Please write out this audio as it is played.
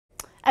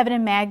Evan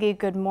and Maggie,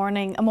 good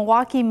morning. A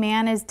Milwaukee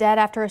man is dead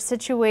after a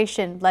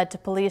situation led to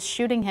police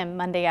shooting him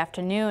Monday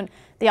afternoon.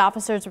 The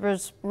officers were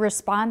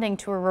responding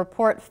to a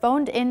report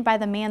phoned in by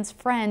the man's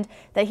friend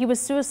that he was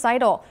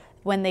suicidal.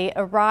 When they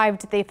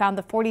arrived, they found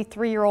the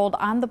 43-year-old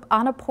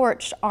on a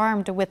porch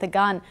armed with a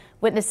gun.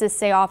 Witnesses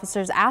say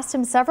officers asked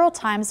him several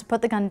times to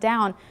put the gun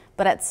down,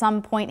 but at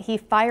some point he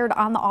fired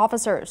on the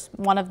officers.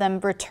 One of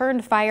them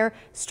returned fire,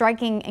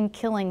 striking and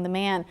killing the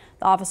man.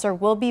 The officer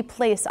will be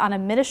placed on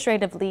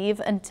administrative leave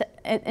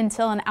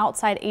until an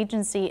outside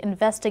agency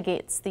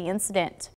investigates the incident.